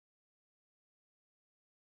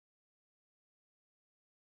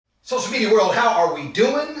Social media world, how are we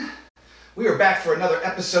doing? We are back for another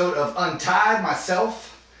episode of Untied.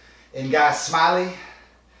 Myself and Guy Smiley.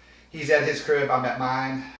 He's at his crib, I'm at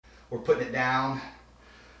mine. We're putting it down.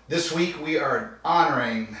 This week we are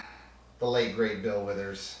honoring the late great Bill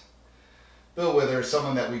Withers. Bill Withers,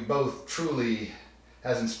 someone that we both truly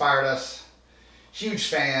has inspired us. Huge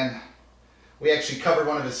fan. We actually covered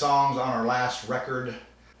one of his songs on our last record,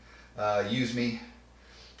 Use Me.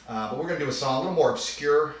 But we're going to do a song a little more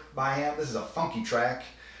obscure by him. This is a funky track.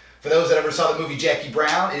 For those that ever saw the movie Jackie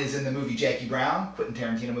Brown, it is in the movie Jackie Brown, Quentin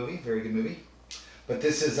Tarantino movie, very good movie. But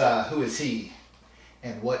this is Who Is He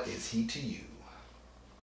and What Is He to You?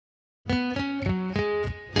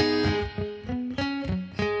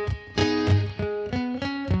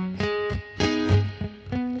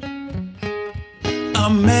 A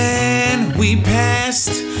man we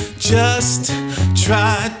passed just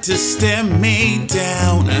tried to stare me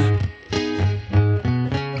down,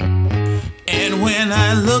 and when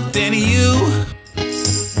I looked at you,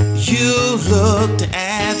 you looked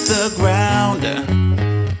at the ground.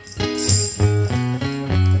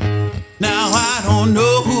 Now I don't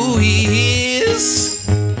know who he is,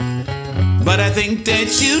 but I think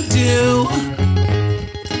that you do.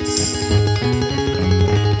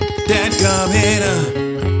 Dadgummit,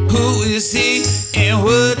 who is he and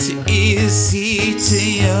what is he to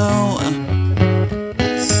you?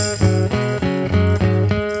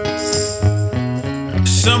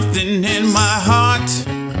 Something in my heart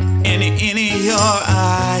and in your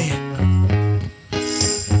eye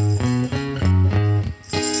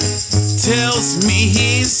tells me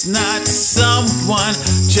he's not someone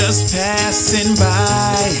just passing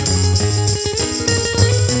by.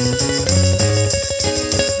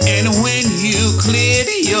 And when you cleared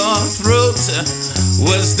your throat,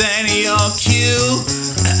 was that your cue?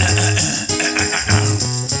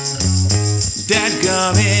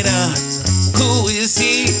 Dadgummit, who is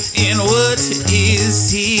he and what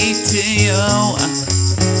is he to you?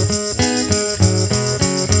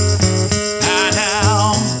 I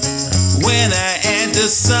know when I add the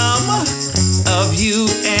sum of you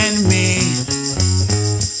and me,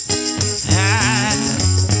 I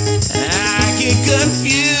get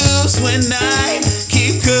confused when I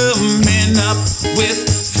keep coming up with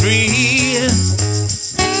three.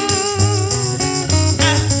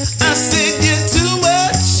 I said you're too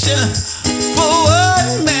much for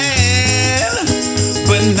one man,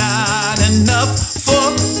 but not enough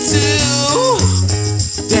for two.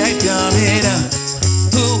 Dadgummit,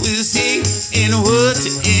 who is he and what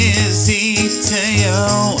is he to you?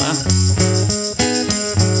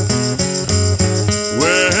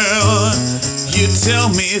 Well, you tell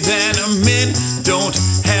me that men don't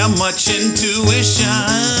have much intuition.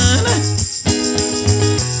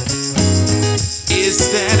 Is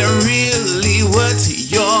that really what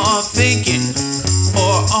you're thinking,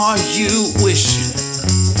 or are you wishing?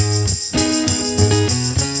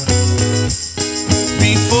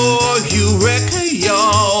 Before you wreck your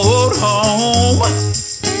old home,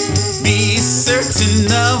 be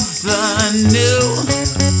certain of the new.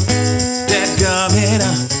 Dadgummit,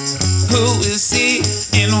 who is he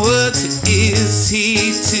and what is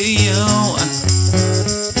he to you?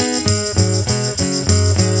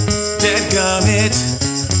 Dadgummit,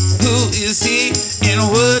 who is he and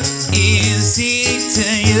what is he to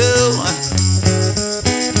you?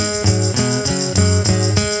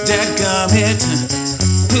 Dadgummit,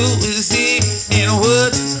 who is he and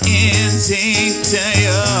what is he to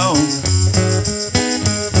you?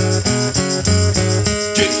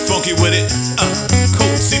 Get funky with it,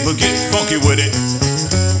 cold steeper, get funky with it.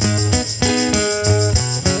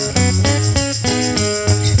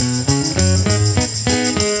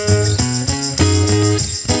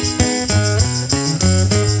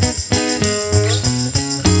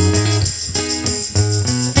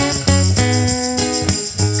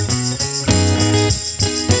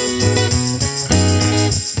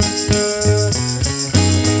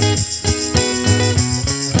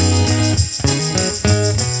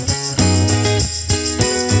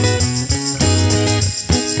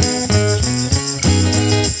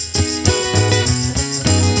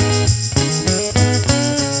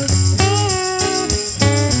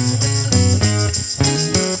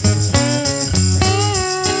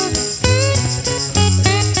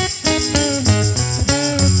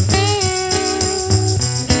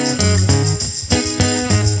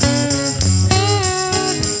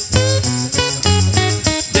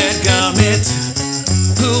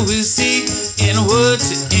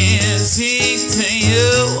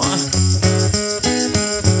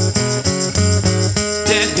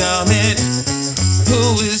 Who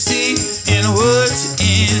is he and what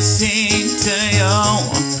is he to you?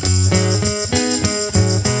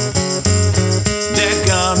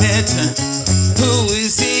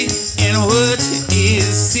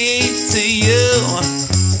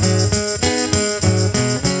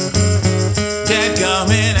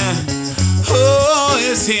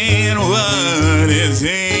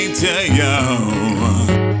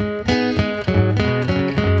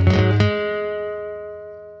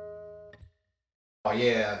 Oh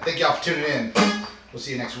yeah, thank y'all for tuning in. We'll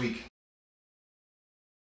see you next week.